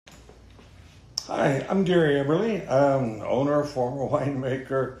Hi, I'm Gary Eberle. I'm owner, former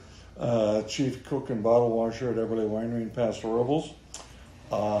winemaker, chief cook and bottle washer at Eberle Winery in Paso Robles.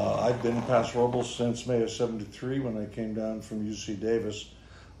 I've been in Paso Robles since May of '73 when I came down from UC Davis.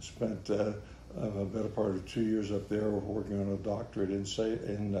 Spent a better part of 2 years up there working on a doctorate in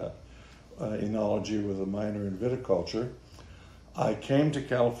enology with a minor in viticulture. I came to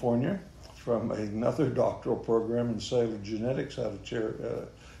California from another doctoral program in cellular genetics out of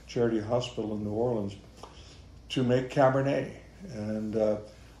Charity Hospital in New Orleans to make Cabernet. And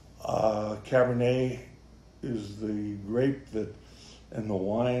Cabernet is the grape and the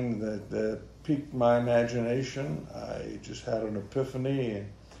wine that piqued my imagination. I just had an epiphany and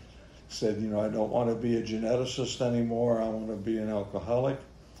said, I don't want to be a geneticist anymore. I want to be an alcoholic.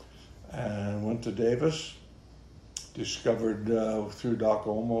 And went to Davis, discovered through Doc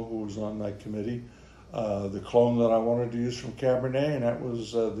Olmo, who was on my committee, the clone that I wanted to use from Cabernet, and that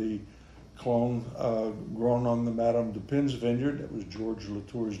was the clone grown on the Madame de Pin's vineyard. It was George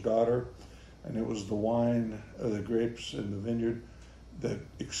Latour's daughter, and it was the wine, the grapes in the vineyard that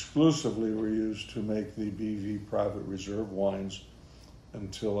exclusively were used to make the BV private reserve wines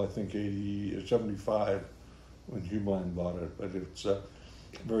until I think 75 when Hublin bought it. But it's a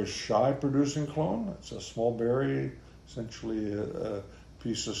very shy producing clone. It's a small berry, essentially a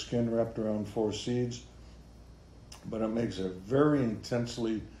piece of skin wrapped around 4 seeds, but it makes it very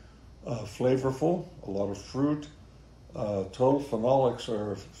intensely flavorful, a lot of fruit. Total phenolics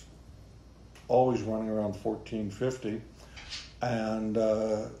are always running around 1450, and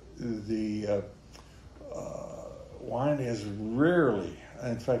the wine is rarely,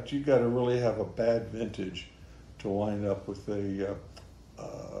 in fact, you got to really have a bad vintage to wind up with a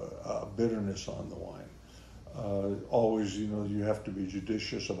bitterness on the wine. Always, you have to be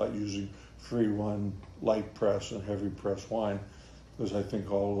judicious about using free run, light press, and heavy press wine, because I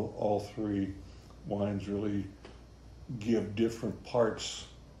think all three wines really give different parts,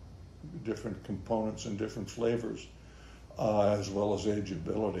 different components, and different flavors, as well as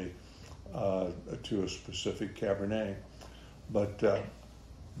ageability to a specific Cabernet. But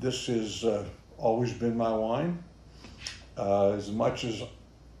this has always been my wine. As much as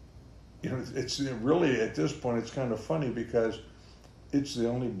it's really, at this point, it's kind of funny because it's the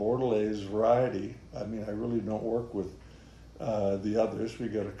only Bordelaise variety. I mean, I really don't work with the others. We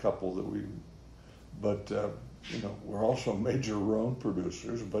got a couple but we're also major Rhone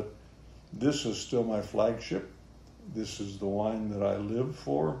producers. But this is still my flagship. This is the wine that I live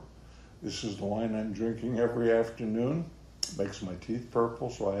for. This is the wine I'm drinking every afternoon. It makes my teeth purple,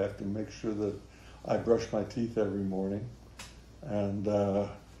 so I have to make sure that I brush my teeth every morning. And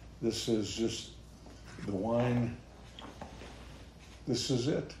this is just the wine. This is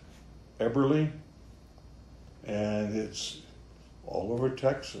it. Eberle, and it's all over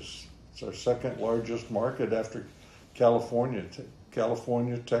Texas. It's our second largest market after California.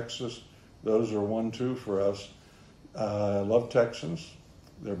 California, Texas, those are 1-2 for us. I love Texans.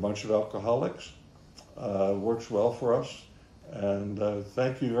 They're a bunch of alcoholics. Works well for us. And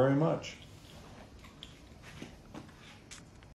thank you very much.